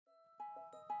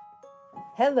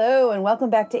Hello, and welcome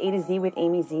back to A to Z with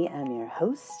Amy Z. I'm your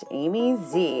host, Amy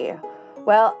Z.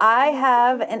 Well, I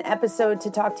have an episode to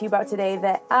talk to you about today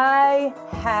that I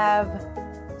have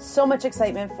so much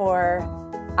excitement for.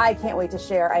 I can't wait to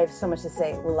share. I have so much to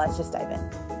say. Well, let's just dive in.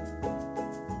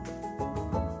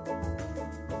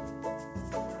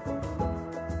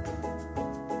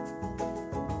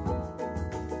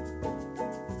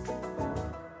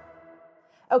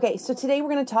 Okay, so today we're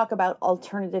going to talk about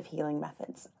alternative healing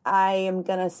methods. I am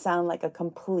going to sound like a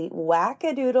complete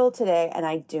wackadoodle today, and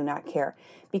I do not care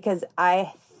because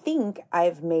I think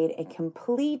I've made a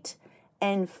complete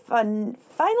and fun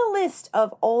final list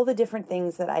of all the different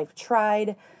things that I've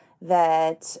tried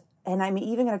and I'm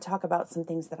even going to talk about some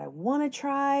things that I want to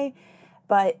try,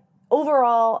 but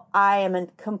overall, I am a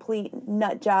complete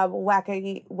nut job,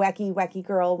 wacky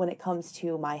girl when it comes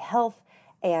to my health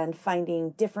and finding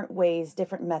different ways,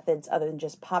 different methods other than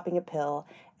just popping a pill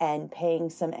and paying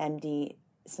some MD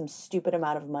some stupid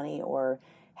amount of money or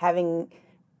having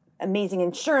amazing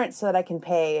insurance so that I can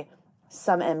pay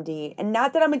some MD. And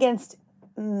not that I'm against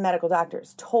medical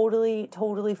doctors.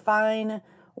 Totally fine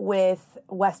with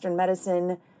Western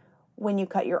medicine when you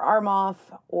cut your arm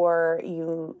off or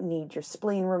you need your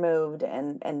spleen removed,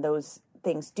 and those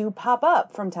things do pop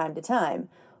up from time to time.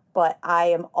 But I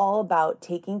am all about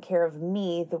taking care of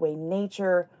me the way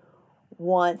nature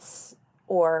wants,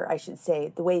 or I should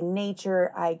say, the way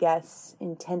nature, I guess,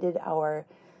 intended our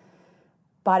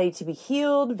body to be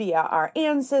healed via our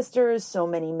ancestors so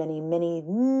many years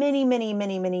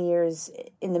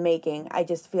in the making. I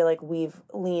just feel like we've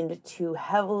leaned too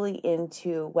heavily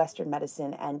into Western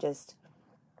medicine and just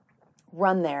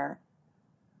run there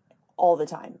all the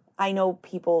time. I know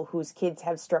people whose kids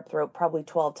have strep throat probably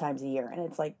 12 times a year, and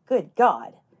it's like, good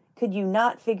God, could you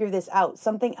not figure this out?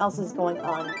 Something else is going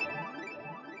on.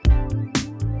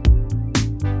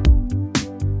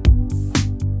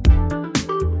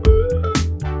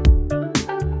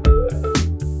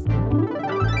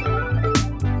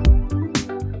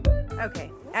 Okay,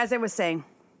 as I was saying,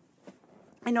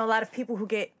 I know a lot of people who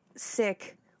get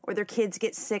sick or their kids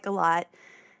get sick a lot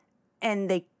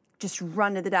and they just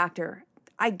run to the doctor.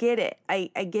 I get it. I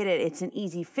get it. It's an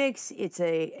easy fix. It's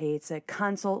a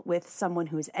consult with someone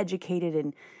who is educated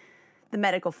in the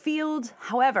medical field.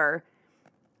 However,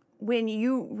 when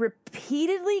you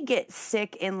repeatedly get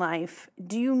sick in life,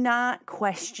 do you not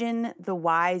question the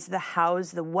whys, the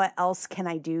hows, the what else can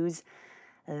I do's?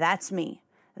 That's me.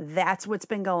 That's what's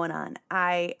been going on.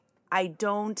 I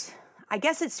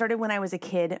guess it started when I was a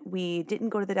kid. We didn't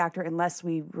go to the doctor unless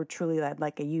we were truly had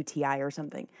like a UTI or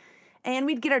something. And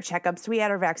we'd get our checkups. We had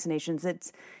our vaccinations.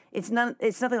 It's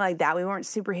nothing like that. We weren't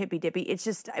super hippy dippy.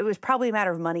 It was probably a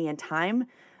matter of money and time.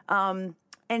 And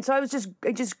so I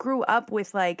just grew up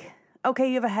with like, okay,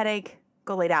 you have a headache,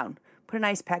 go lay down, put an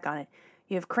ice pack on it.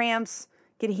 You have cramps,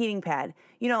 get a heating pad.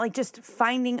 Like just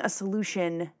finding a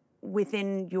solution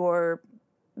within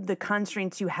the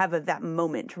constraints you have of that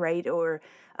moment, right? Or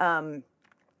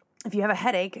if you have a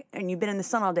headache and you've been in the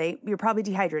sun all day, you're probably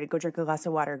dehydrated. Go drink a glass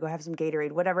of water. Go have some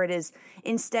Gatorade, whatever it is,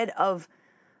 instead of,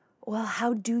 well,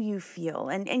 how do you feel?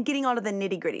 And getting all to the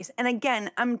nitty gritties. And again,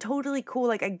 I'm totally cool.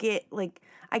 Like I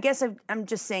guess I'm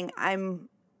just saying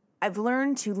I've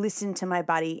learned to listen to my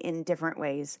body in different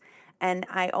ways. And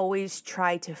I always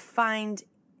try to find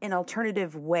an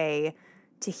alternative way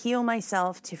to heal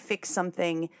myself, to fix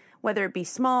something, whether it be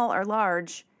small or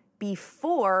large,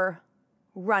 before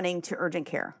running to urgent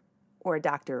care or a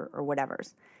doctor or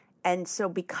whatever's. And so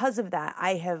because of that,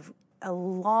 I have a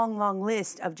long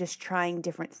list of just trying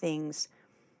different things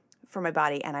for my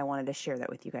body, and I wanted to share that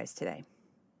with you guys today.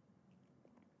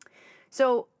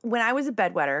 So when I was a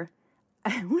bedwetter,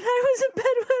 I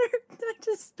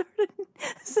just started,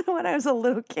 so when I was a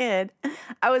little kid,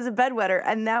 I was a bedwetter,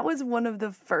 and that was one of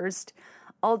the first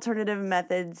alternative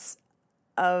methods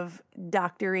of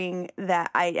doctoring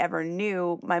that I ever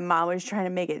knew. My mom was trying to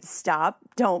make it stop.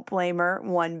 Don't blame her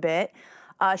one bit.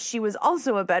 She was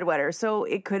also a bedwetter, so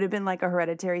it could have been like a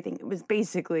hereditary thing. It was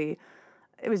basically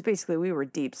we were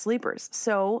deep sleepers.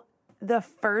 So the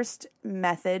first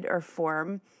method or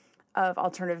form of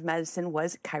alternative medicine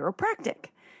was chiropractic,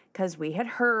 because we had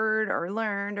heard or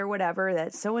learned or whatever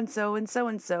that so-and-so and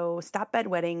so-and-so stopped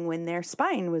bedwetting when their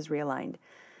spine was realigned.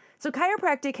 So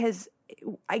chiropractic has,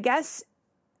 I guess,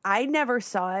 I never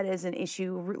saw it as an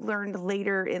issue. Learned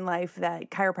later in life that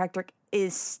chiropractic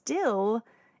is still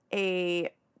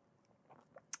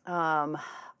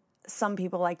some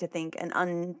people like to think an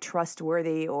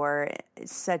untrustworthy or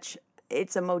such.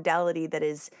 It's a modality that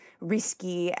is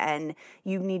risky and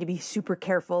you need to be super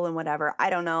careful and whatever.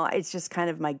 I don't know. It's just kind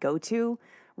of my go-to.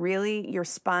 Really, your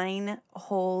spine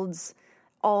holds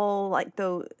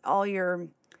all your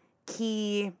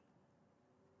key,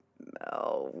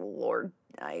 oh Lord,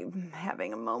 I'm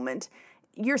having a moment.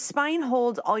 Your spine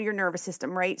holds all your nervous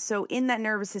system, right? So in that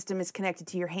nervous system is connected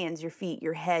to your hands, your feet,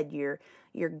 your head, your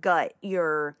gut,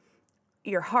 your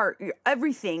heart,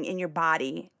 everything in your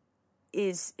body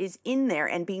is in there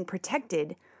and being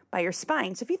protected by your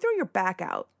spine. So if you throw your back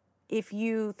out, if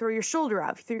you throw your shoulder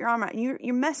out, if you throw your arm out, and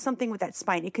you mess something with that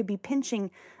spine, it could be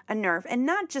pinching a nerve, and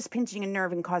not just pinching a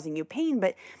nerve and causing you pain,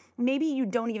 but maybe you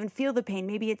don't even feel the pain.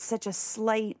 Maybe it's such a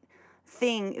slight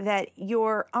thing that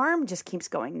your arm just keeps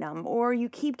going numb, or you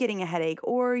keep getting a headache,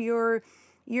 or your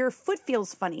foot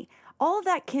feels funny. All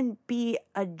that can be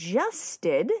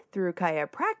adjusted through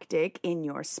chiropractic in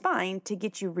your spine to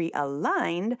get you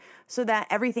realigned so that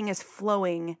everything is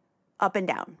flowing up and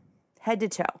down, head to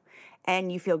toe,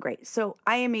 and you feel great. So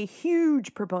I am a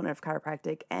huge proponent of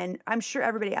chiropractic, and I'm sure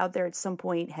everybody out there at some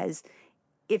point has,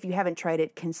 if you haven't tried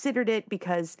it, considered it,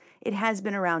 because it has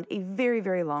been around a very,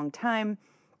 very long time.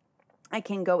 I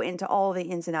can go into all the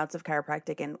ins and outs of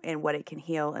chiropractic and what it can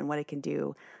heal and what it can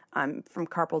do, from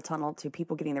carpal tunnel to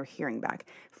people getting their hearing back,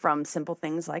 from simple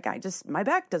things like my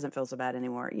back doesn't feel so bad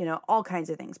anymore, all kinds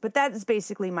of things. But that is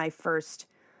basically my first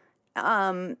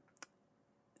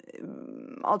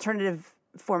alternative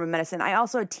form of medicine. I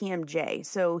also had TMJ,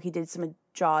 so he did some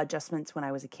jaw adjustments when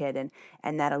I was a kid,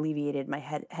 and that alleviated my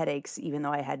headaches, even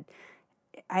though I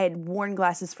had worn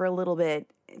glasses for a little bit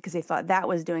because they thought that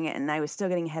was doing it, and I was still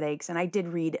getting headaches, and I did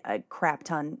read a crap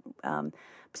ton.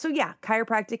 So yeah,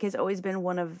 chiropractic has always been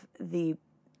one of the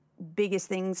biggest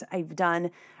things I've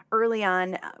done early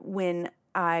on when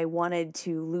I wanted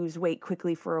to lose weight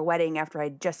quickly for a wedding after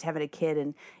I'd just had a kid.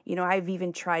 And, I've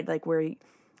even tried where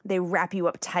they wrap you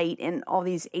up tight in all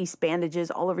these ace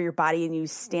bandages all over your body, and you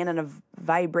stand on a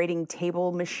vibrating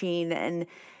table machine and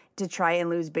to try and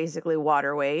lose basically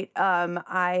water weight.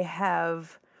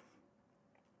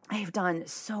 I've done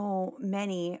so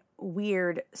many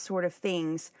weird sort of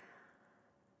things.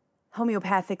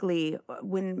 Homeopathically,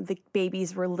 when the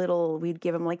babies were little, we'd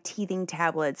give them teething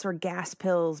tablets or gas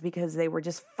pills because they were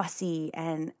just fussy,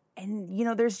 and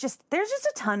there's just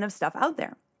a ton of stuff out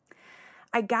there.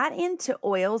 I got into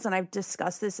oils, and I've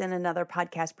discussed this in another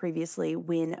podcast previously,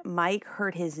 when Mike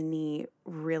hurt his knee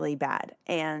really bad,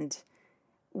 and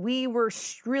we were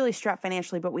really strapped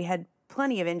financially, but we had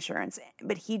plenty of insurance,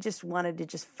 but he just wanted to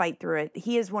just fight through it.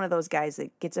 He is one of those guys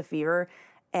that gets a fever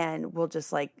and will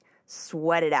just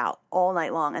sweat it out all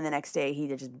night long, and the next day he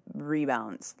just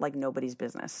rebounds like nobody's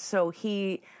business. So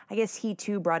I guess he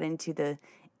too brought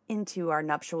into our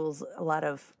nuptials a lot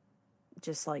of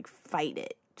just fight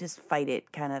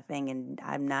it kind of thing, and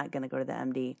I'm not going to go to the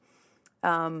MD.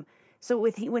 So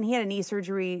when he had a knee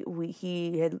surgery,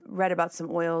 he had read about some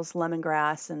oils,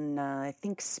 lemongrass, and I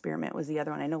think spearmint was the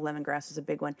other one. I know lemongrass was a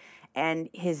big one, and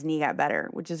his knee got better,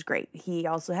 which is great. He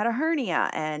also had a hernia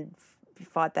and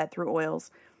fought that through oils.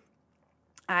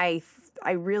 He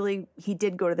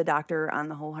did go to the doctor on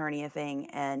the whole hernia thing,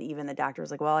 and even the doctor was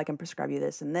like, well, I can prescribe you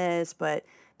this and this, but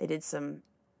they did some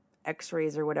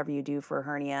x-rays or whatever you do for a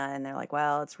hernia, and they're like,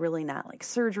 well, it's really not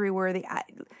surgery worthy.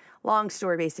 Long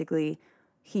story, basically,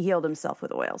 he healed himself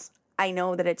with oils. I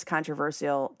know that it's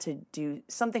controversial to do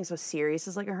something so serious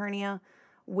as a hernia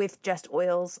with just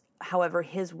oils. However,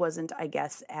 his wasn't, I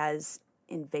guess, as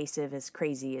invasive, as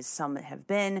crazy as some have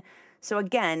been. So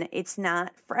again, it's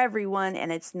not for everyone,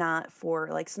 and it's not for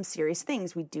some serious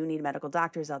things. We do need medical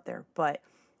doctors out there. But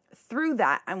through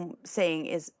that, I'm saying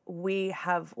is we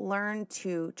have learned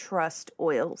to trust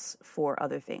oils for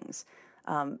other things,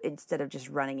 instead of just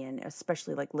running in,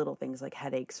 especially little things like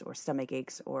headaches or stomach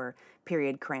aches or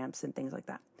period cramps and things like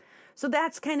that. So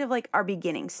that's kind of our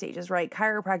beginning stages, right?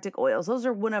 Chiropractic oils. Those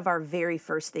are one of our very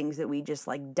first things that we just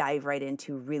dive right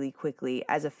into really quickly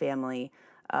as a family,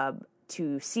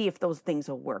 to see if those things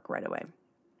will work right away.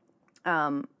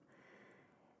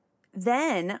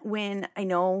 Then when I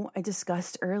know I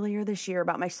discussed earlier this year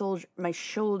about my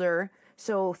shoulder.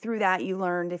 So through that, you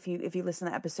learned, if you listen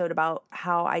to the episode, about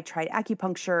how I tried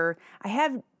acupuncture. I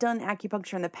have done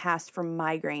acupuncture in the past for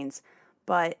migraines,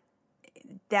 but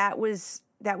that was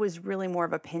really more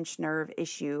of a pinched nerve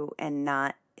issue, and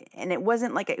it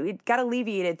wasn't it got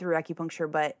alleviated through acupuncture,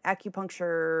 but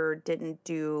acupuncture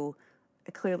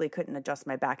I clearly couldn't adjust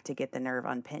my back to get the nerve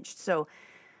unpinched. So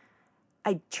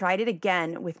I tried it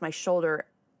again with my shoulder,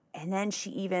 and then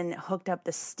she even hooked up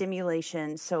the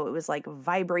stimulation. So it was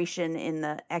vibration in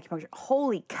the acupuncture.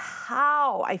 Holy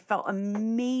cow. I felt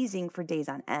amazing for days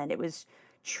on end. It was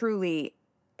truly,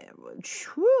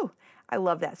 I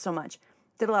love that so much.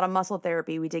 Did a lot of muscle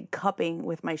therapy. We did cupping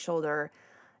with my shoulder,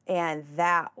 and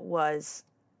that was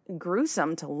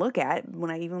gruesome to look at.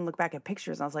 When I even look back at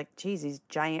pictures, I was like, geez, these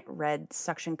giant red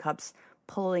suction cups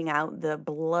pulling out the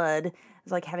blood.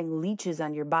 It's like having leeches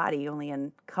on your body, only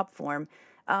in cup form.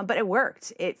 But it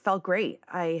worked. It felt great.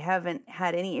 I haven't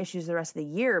had any issues the rest of the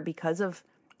year because of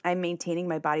I'm maintaining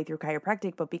my body through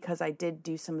chiropractic, but because I did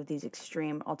do some of these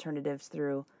extreme alternatives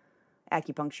through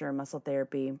acupuncture and muscle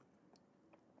therapy.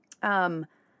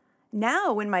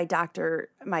 Now when my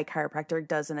chiropractor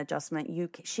does an adjustment,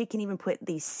 she can even put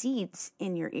these seeds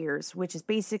in your ears, which is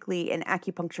basically an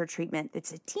acupuncture treatment.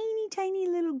 It's a teeny tiny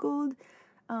little gold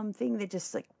thing that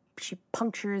just like she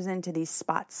punctures into these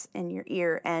spots in your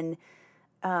ear. And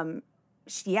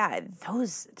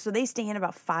so they stay in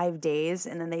about 5 days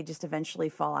and then they just eventually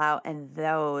fall out. And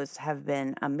those have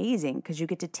been amazing because you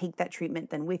get to take that treatment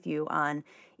then with you on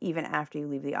even after you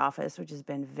leave the office, which has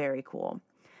been very cool.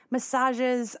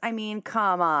 Massages, I mean,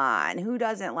 come on. Who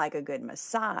doesn't like a good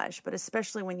massage? But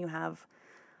especially when you have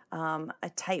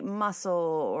a tight muscle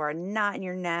or a knot in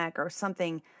your neck or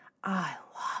something. I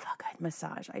love a good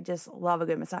massage. I just love a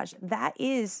good massage. That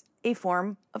is a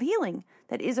form of healing.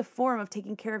 That is a form of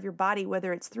taking care of your body,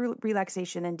 whether it's through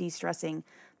relaxation and de-stressing.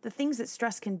 The things that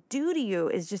stress can do to you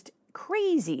is just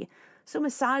crazy. So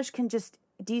massage can just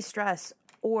de-stress,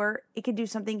 or it can do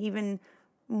something even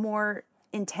more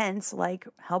intense, like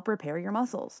help repair your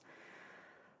muscles.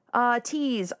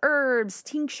 Teas, herbs,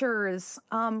 tinctures,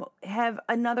 have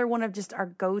another one of just our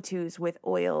go-tos with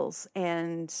oils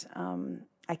and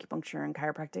acupuncture and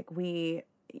chiropractic. We,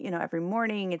 every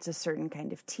morning it's a certain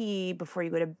kind of tea before you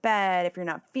go to bed. If you're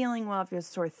not feeling well, if you have a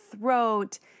sore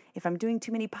throat, if I'm doing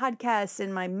too many podcasts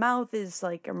and my mouth is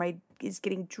is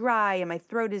getting dry and my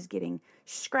throat is getting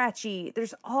scratchy,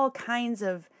 there's all kinds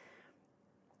of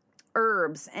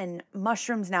herbs, and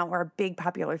mushrooms now are a big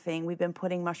popular thing. We've been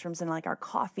putting mushrooms in like our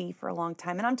coffee for a long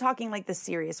time. And I'm talking like the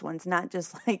serious ones, not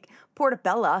just like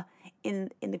portobello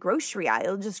in the grocery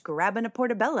aisle, just grabbing a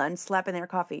portobello and slapping their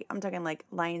coffee. I'm talking like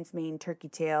lion's mane, turkey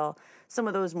tail, some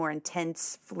of those more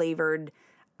intense flavored.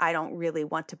 I don't really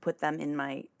want to put them in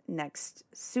my next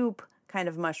soup kind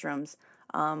of mushrooms.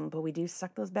 But we do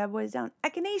suck those bad boys down.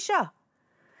 Echinacea.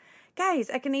 Guys,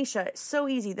 echinacea, so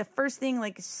easy. The first thing,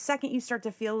 like second you start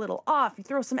to feel a little off, you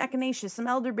throw some echinacea, some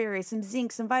elderberry, some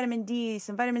zinc, some vitamin D,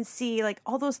 some vitamin C, like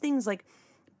all those things, like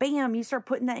bam, you start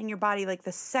putting that in your body. Like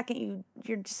the second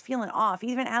you're just feeling off,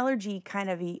 even allergy kind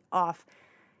of off.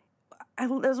 That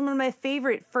was one of my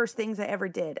favorite first things I ever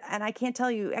did. And I can't tell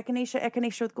you,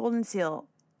 echinacea with golden seal,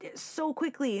 so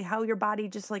quickly how your body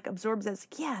just like absorbs that. It's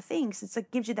like, yeah, thanks. It's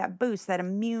like gives you that boost, that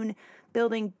immune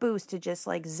building boost to just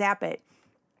like zap it.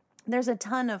 There's a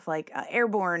ton of like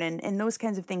airborne and those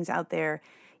kinds of things out there.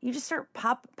 You just start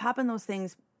popping those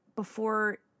things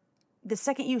before the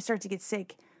second you start to get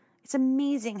sick. It's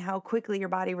amazing how quickly your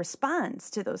body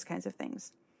responds to those kinds of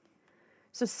things.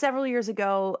 So several years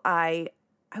ago, I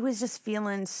was just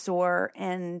feeling sore,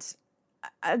 and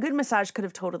a good massage could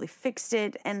have totally fixed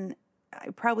it. And I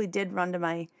probably did run to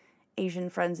my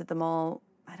Asian friends at the mall.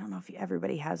 I don't know if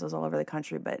everybody has those all over the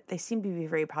country, but they seem to be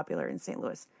very popular in St.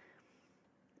 Louis.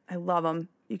 I love them.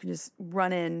 You can just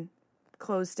run in,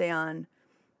 clothes stay on,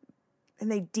 and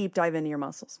they deep dive into your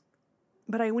muscles.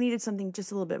 But I needed something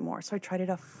just a little bit more, so I tried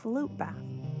a float bath.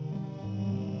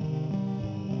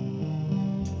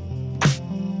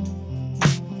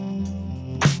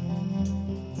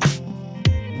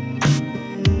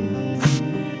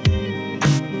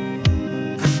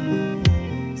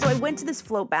 So I went to this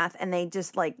float bath, and they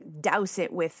just like douse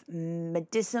it with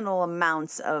medicinal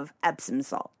amounts of Epsom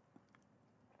salt.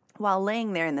 While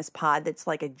laying there in this pod that's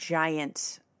like a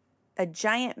giant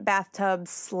bathtub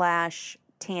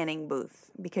 / tanning booth,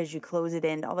 because you close it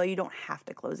in, although you don't have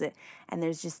to close it. And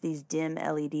there's just these dim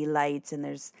LED lights, and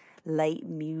there's light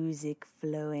music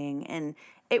flowing. And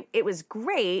it was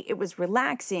great. It was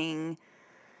relaxing.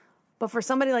 But for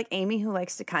somebody like Amy who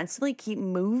likes to constantly keep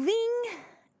moving,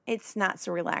 it's not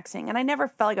so relaxing. And I never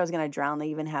felt like I was going to drown. They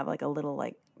even have like a little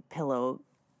like pillow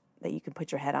that you can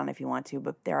put your head on if you want to,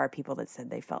 but there are people that said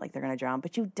they felt like they're going to drown,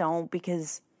 but you don't,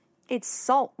 because it's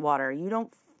salt water. You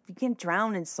can't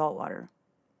drown in salt water.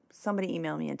 Somebody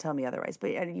email me and tell me otherwise, but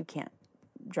you can't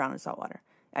drown in salt water.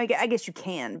 I guess you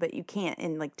can, but you can't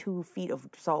in like 2 feet of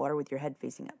salt water with your head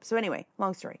facing up. So anyway,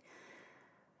 long story.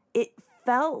 It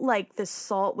felt like the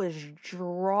salt was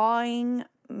drawing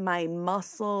my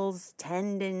muscles,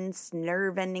 tendons,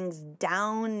 nerve endings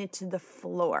down into the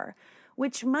floor,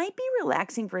 which might be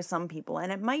relaxing for some people,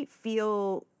 and it might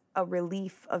feel a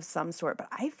relief of some sort, but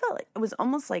I felt like it was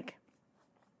almost like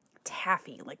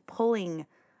taffy, like pulling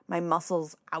my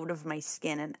muscles out of my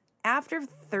skin. And after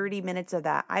 30 minutes of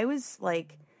that, I was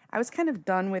kind of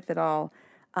done with it all.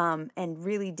 and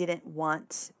really didn't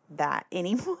want that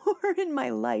anymore in my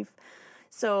life.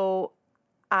 So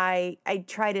I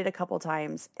tried it a couple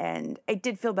times, and I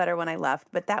did feel better when I left,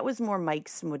 but that was more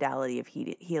Mike's modality of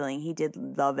healing. He did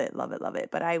love it, love it, love it,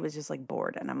 but I was just like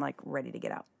bored, and I'm like ready to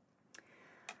get out.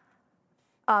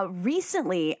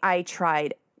 Recently, I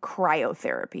tried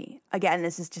cryotherapy. Again,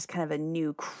 this is just kind of a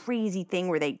new crazy thing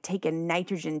where they take a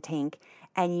nitrogen tank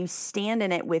and you stand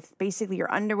in it with basically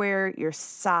your underwear, your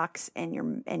socks,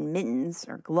 and mittens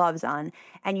or gloves on,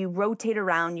 and you rotate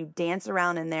around, you dance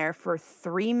around in there for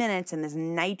 3 minutes in this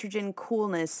nitrogen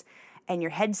coolness, and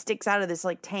your head sticks out of this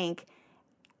like tank.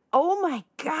 Oh my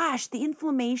gosh, the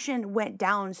inflammation went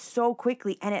down so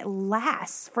quickly, and it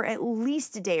lasts for at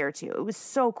least a day or two. It was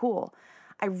so cool.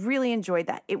 I really enjoyed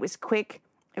that. It was quick.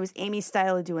 It was Amy's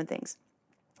style of doing things.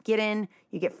 Get in,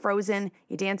 you get frozen,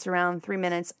 you dance around 3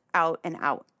 minutes, out and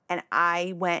out. And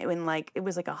I went when it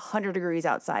was like 100 degrees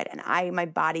outside, and my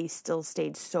body still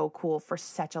stayed so cool for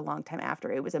such a long time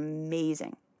after. It was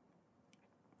amazing.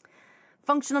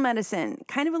 Functional medicine,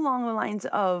 kind of along the lines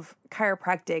of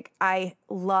chiropractic. I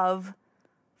love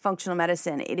functional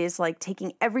medicine. It is like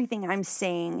taking everything I'm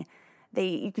saying.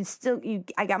 I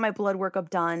got my blood workup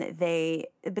done.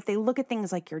 But they look at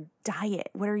things like your diet.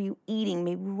 What are you eating?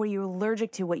 Maybe what are you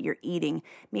allergic to what you're eating?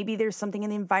 Maybe there's something in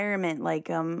the environment like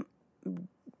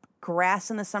grass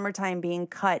in the summertime being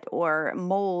cut or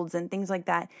molds and things like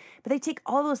that. But they take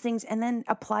all those things and then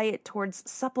apply it towards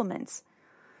supplements.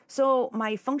 So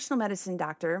my functional medicine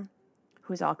doctor,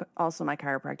 who's also my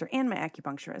chiropractor and my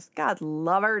acupuncturist, God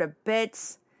love her to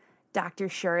bits, Dr.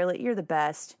 Charlotte, you're the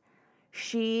best.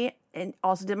 She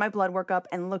also did my blood workup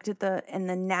and looked at the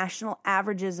national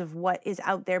averages of what is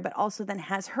out there, but also then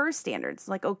has her standards.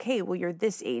 Like, okay, well, you're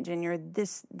this age and you're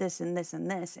this, and this, and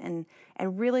this, and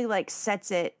really like sets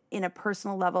it in a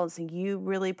personal level. So you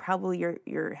really probably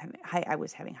I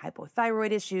was having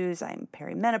hypothyroid issues. I'm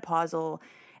perimenopausal,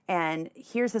 and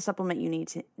here's the supplement you need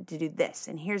to do this,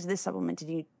 and here's this supplement to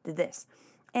do this,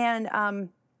 and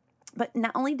but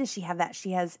not only does she have that,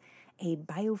 she has a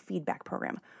biofeedback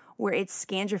program where it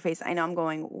scans your face. I know I'm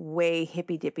going way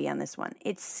hippy-dippy on this one.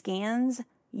 It scans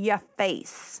your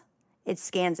face. It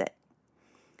scans it.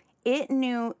 It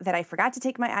knew that I forgot to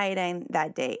take my iodine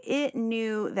that day. It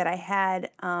knew that I had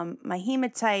my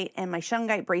hematite and my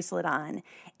shungite bracelet on.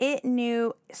 It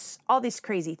knew all these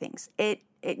crazy things.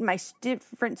 My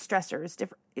different stressors.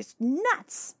 It's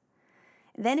nuts.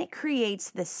 Then it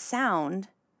creates the sound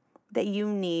that you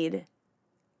need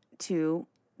to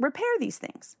repair these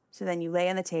things. So then you lay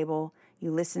on the table,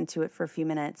 you listen to it for a few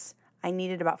minutes. I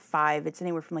needed about 5. It's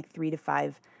anywhere from like 3 to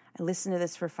 5. I listened to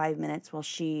this for 5 minutes while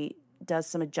she does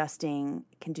some adjusting,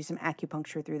 can do some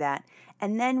acupuncture through that,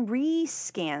 and then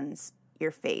re-scans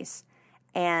your face.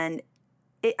 And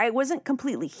I wasn't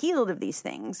completely healed of these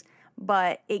things,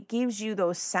 but it gives you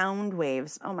those sound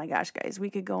waves. Oh my gosh, guys, we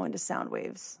could go into sound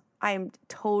waves. I am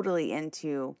totally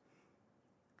into,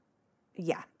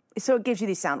 so it gives you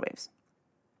these sound waves.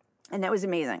 And that was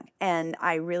amazing. And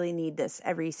I really need this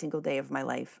every single day of my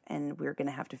life. And we're going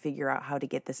to have to figure out how to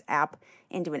get this app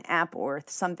into an app or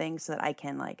something so that I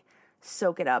can like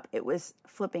soak it up. It was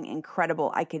flipping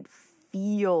incredible. I could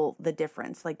feel the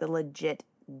difference, like the legit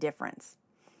difference.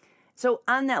 So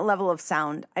on that level of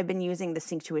sound, I've been using the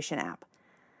Synctuition app.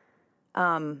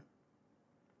 And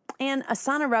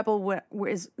Asana Rebel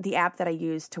is the app that I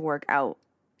use to work out.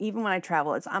 Even when I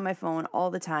travel, it's on my phone all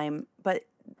the time. But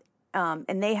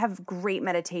and they have great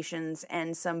meditations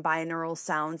and some binaural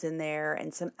sounds in there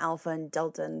and some alpha and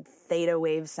delta and theta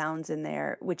wave sounds in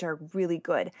there, which are really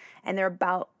good. And they're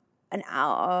about an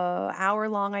hour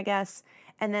long, I guess.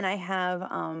 And then I have,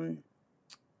 I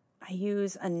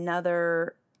use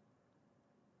another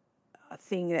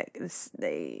thing that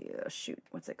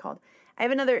what's it called? I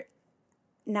have another,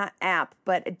 not app,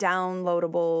 but a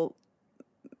downloadable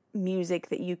music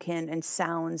that you can, and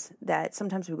sounds that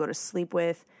sometimes we go to sleep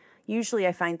with. Usually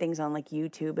I find things on like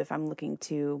YouTube if I'm looking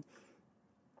to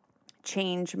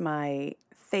change my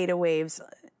theta waves.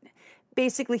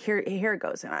 Basically, here it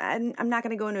goes. I'm not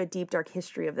going to go into a deep, dark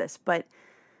history of this, but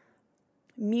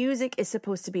music is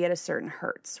supposed to be at a certain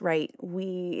hertz, right?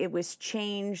 It was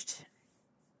changed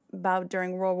about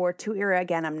during World War II era.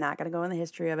 Again, I'm not going to go in the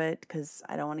history of it because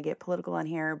I don't want to get political on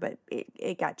here, but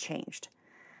it got changed.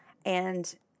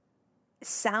 And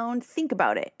sound, think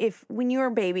about it. If when you were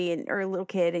a baby or a little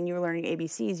kid and you were learning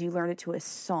ABCs, you learned it to a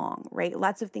song, right?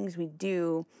 Lots of things we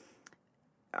do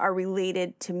are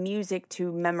related to music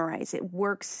to memorize. It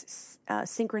works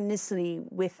synchronicity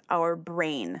with our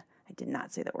brain. I did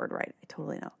not say that word right. I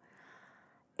totally know.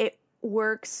 It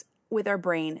works with our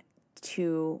brain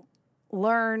to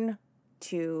learn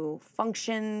to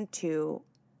function,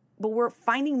 but we're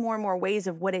finding more and more ways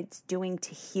of what it's doing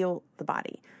to heal the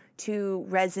body, to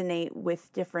resonate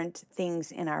with different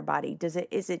things in our body.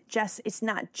 It's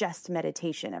not just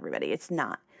meditation, everybody. It's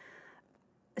not.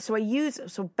 So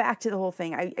back to the whole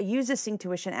thing. I use the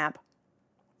Synctuition app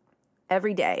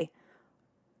every day.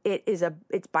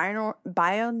 It's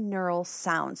binaural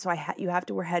sound. So you have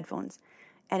to wear headphones,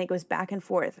 and it goes back and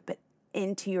forth, but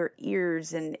into your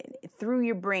ears and through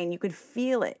your brain. You could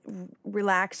feel it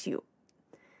relax you.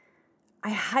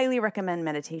 I highly recommend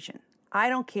meditation. I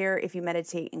don't care if you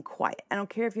meditate in quiet. I don't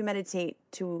care if you meditate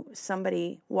to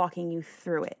somebody walking you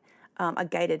through it, a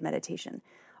guided meditation,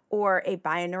 or a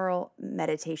binaural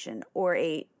meditation, or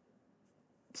a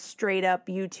straight up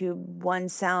YouTube 1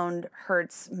 sound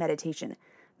hertz meditation.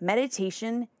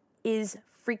 Meditation is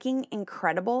freaking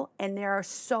incredible, and there are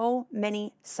so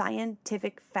many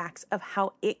scientific facts of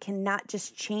how it can not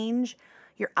just change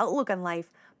your outlook on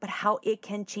life, but how it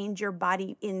can change your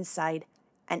body inside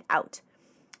and out.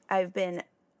 I've been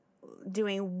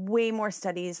doing way more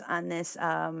studies on this.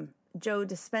 Dr. Joe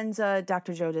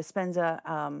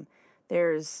Dispenza.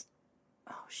 There's,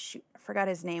 I forgot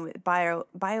his name,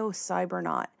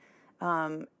 Biocybernaut,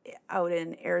 out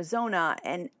in Arizona.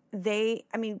 And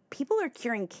people are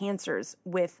curing cancers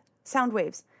with sound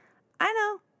waves. I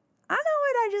know what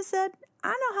I just said. I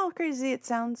know how crazy it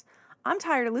sounds. I'm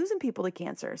tired of losing people to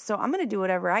cancer. So I'm going to do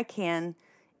whatever I can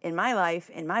in my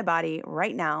life, in my body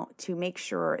right now, to make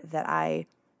sure that I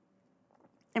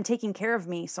am taking care of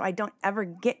me so I don't ever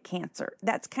get cancer.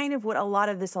 That's kind of what a lot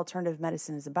of this alternative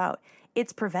medicine is about.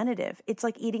 It's preventative. It's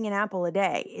like eating an apple a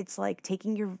day. It's like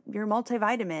taking your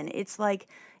multivitamin. It's like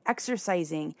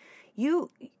exercising.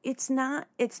 It's not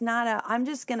I'm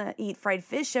just going to eat fried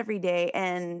fish every day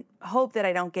and hope that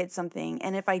I don't get something.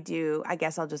 And if I do, I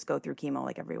guess I'll just go through chemo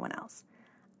like everyone else.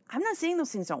 I'm not saying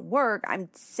those things don't work. I'm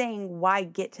saying, why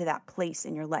get to that place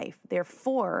in your life?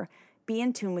 Therefore, be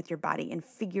in tune with your body and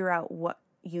figure out what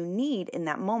you need in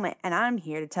that moment. And I'm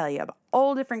here to tell you about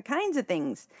all different kinds of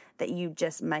things that you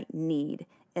just might need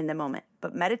in the moment.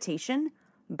 But meditation,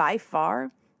 by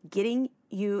far, getting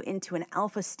you into an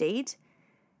alpha state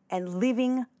and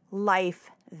living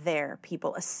life there,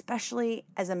 people, especially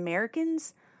as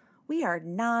Americans. We are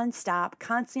nonstop,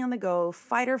 constantly on the go,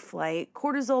 fight or flight,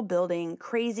 cortisol building,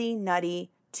 crazy, nutty,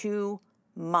 too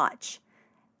much.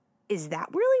 Is that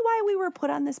really why we were put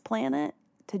on this planet?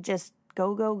 To just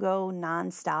go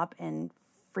nonstop and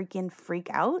freaking freak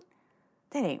out?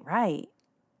 That ain't right.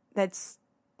 That's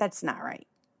not right.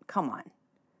 Come on.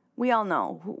 We all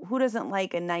know. Who doesn't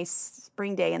like a nice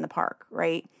spring day in the park,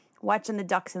 right? Watching the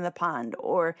ducks in the pond,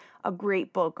 or a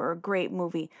great book or a great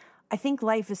movie. I think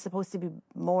life is supposed to be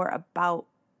more about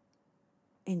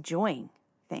enjoying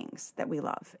things that we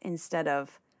love instead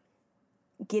of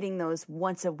getting those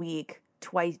once a week,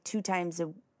 two times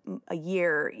a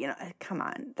year. Come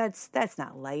on. That's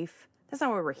not life. That's not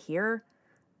why we're here.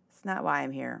 It's not why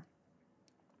I'm here.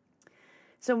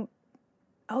 So,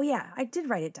 I did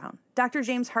write it down. Dr.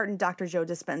 James Hart and Dr. Joe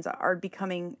Dispenza are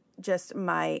becoming just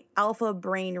my alpha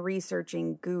brain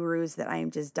researching gurus that I am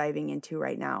just diving into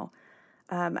right now.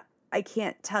 I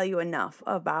can't tell you enough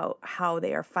about how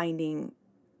they are finding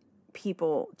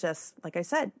people, just like I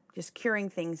said, just curing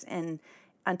things, and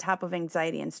on top of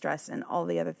anxiety and stress and all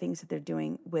the other things that they're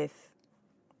doing with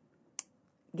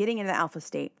getting into the alpha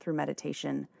state through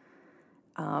meditation.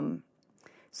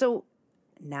 So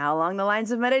now, along the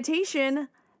lines of meditation,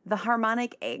 the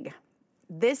harmonic egg.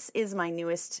 This is my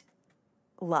newest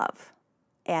love,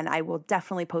 and I will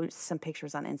definitely post some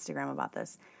pictures on Instagram about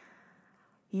this.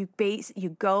 You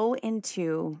go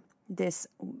into this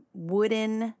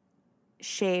wooden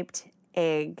shaped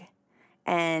egg,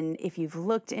 and if you've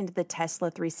looked into the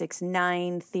Tesla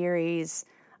 369 theories,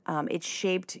 it's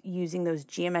shaped using those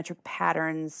geometric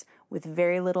patterns with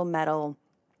very little metal.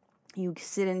 You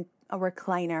sit in a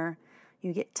recliner,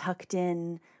 you get tucked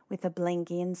in with a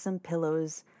blankie and some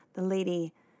pillows. The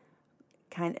lady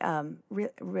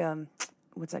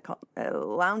what's that called?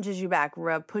 Lounges you back,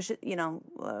 push it,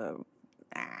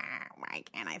 why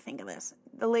can't I think of this?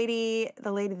 The lady,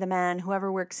 the man,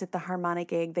 whoever works at the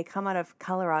Harmonic Egg, they come out of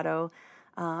Colorado,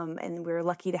 and we're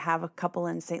lucky to have a couple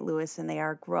in St. Louis, and they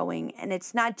are growing. And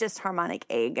it's not just Harmonic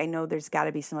Egg. I know there's got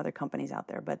to be some other companies out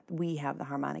there, but we have the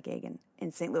Harmonic Egg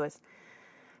in St. Louis.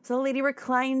 So the lady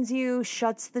reclines you,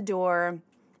 shuts the door,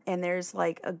 and there's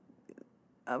like a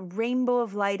rainbow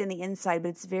of light on the inside, but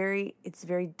it's very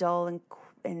dull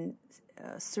and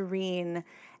serene,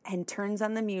 and turns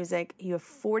on the music. You have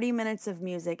 40 minutes of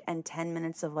music and 10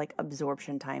 minutes of like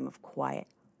absorption time of quiet.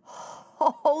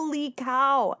 Holy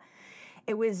cow.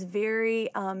 It was very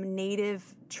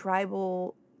native,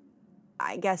 tribal,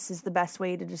 I guess is the best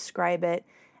way to describe it.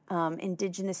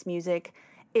 Indigenous music.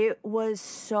 It was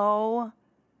so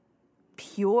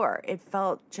pure. It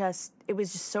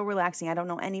was just so relaxing. I don't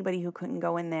know anybody who couldn't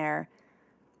go in there.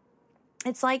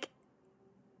 It's like,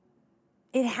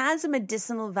 it has a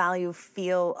medicinal value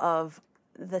feel of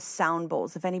the sound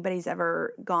bowls. If anybody's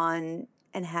ever gone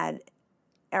and had,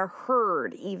 or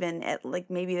heard even at, like,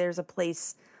 maybe there's a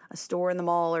store in the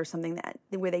mall or something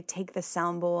where they take the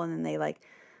sound bowl and then they like,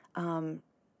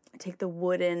 take the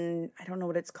wooden, I don't know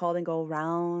what it's called, and go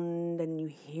around and you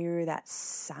hear that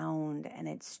sound and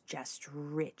it's just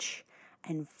rich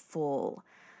and full.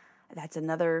 That's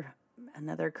another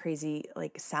crazy,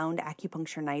 like, sound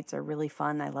acupuncture nights are really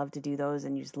fun. I love to do those,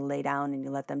 and you just lay down and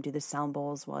you let them do the sound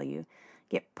bowls while you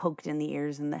get poked in the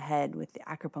ears and the head with the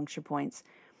acupuncture points.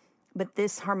 But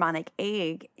this harmonic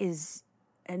egg is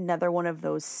another one of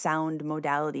those sound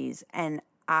modalities, and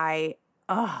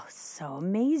so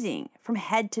amazing. From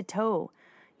head to toe,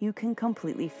 you can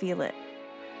completely feel it.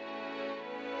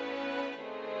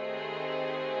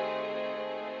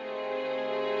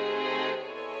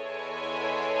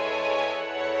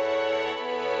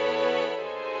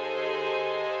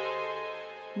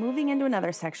 Moving into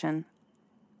another section,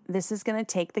 this is going to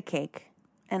take the cake,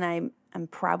 and I'm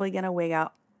probably going to wig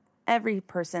out every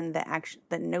person that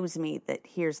knows me that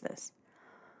hears this.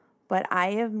 But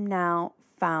I have now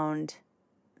found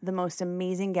the most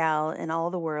amazing gal in all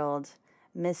the world,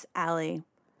 Miss Allie,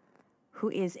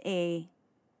 who is a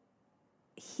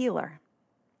healer,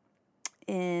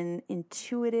 an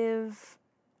intuitive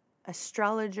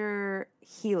astrologer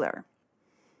healer.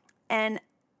 And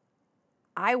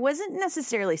I wasn't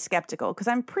necessarily skeptical because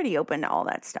I'm pretty open to all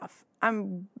that stuff.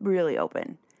 I'm really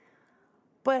open.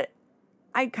 But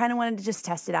I kind of wanted to just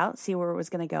test it out, see where it was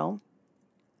going to go.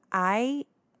 I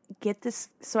get this.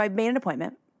 So I made an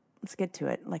appointment. Let's get to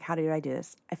it. Like, how did I do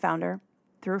this? I found her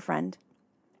through a friend,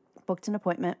 booked an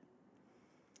appointment,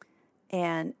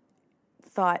 and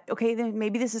thought, okay, then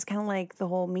maybe this is kind of like the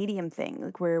whole medium thing,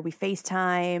 like where we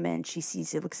FaceTime and she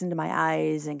looks into my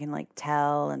eyes and can like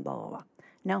tell and blah, blah, blah.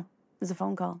 No, it was a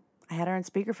phone call. I had her on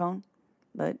speakerphone,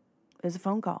 but it was a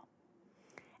phone call.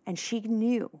 And she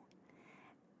knew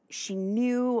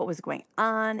what was going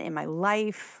on in my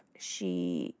life.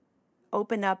 She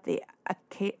opened up the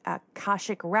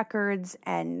Akashic records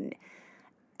and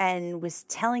was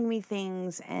telling me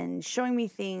things and showing me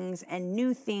things and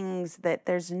new things that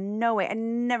there's no way. I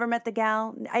never met the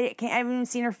gal. I haven't even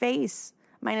seen her face,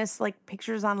 minus like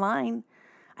pictures online.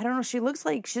 I don't know what she looks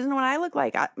like. She doesn't know what I look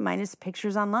like, minus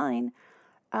pictures online.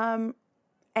 And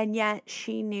yet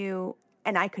she knew,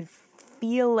 and I could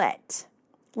feel it,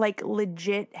 like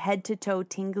legit head to toe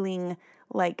tingling,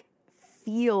 like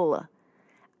feel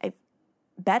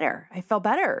better. I felt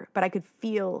better, but I could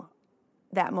feel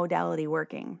that modality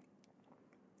working.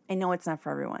 I know it's not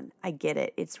for everyone. I get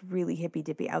it. It's really hippy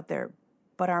dippy out there,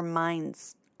 but our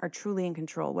minds are truly in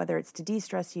control, whether it's to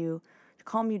de-stress you, to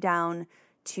calm you down,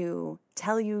 to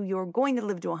tell you you're going to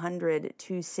live to 100,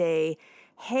 to say,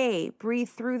 hey, breathe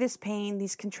through this pain,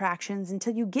 these contractions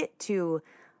until you get to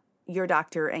your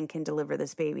doctor and can deliver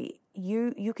this baby.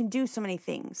 You can do so many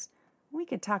things. We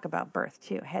could talk about birth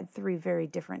too. I had 3 very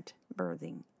different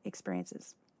birthing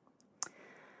experiences.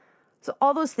 So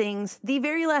all those things. The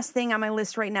very last thing on my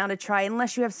list right now to try,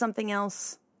 unless you have something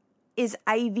else, is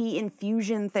IV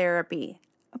infusion therapy.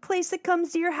 A place that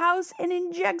comes to your house and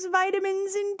injects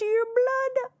vitamins into your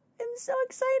blood. I'm so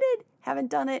excited. Haven't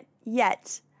done it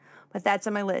yet, but that's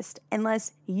on my list.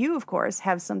 Unless you, of course,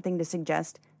 have something to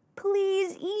suggest,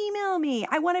 please email me.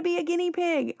 I want to be a guinea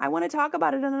pig. I want to talk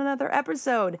about it in another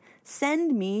episode.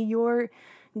 Send me your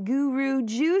guru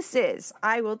juices.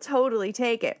 I will totally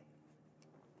take it.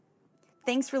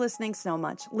 Thanks for listening so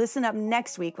much. Listen up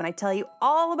next week when I tell you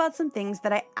all about some things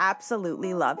that I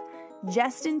absolutely love,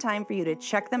 just in time for you to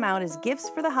check them out as gifts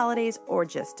for the holidays or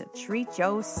just to treat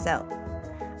yourself.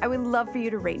 I would love for you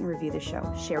to rate and review the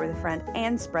show, share with a friend,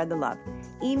 and spread the love.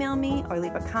 Email me or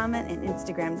leave a comment in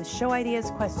Instagram to show ideas,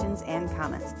 questions, and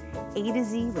comments. A to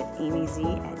Z with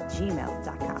AmyZ at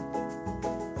gmail.com.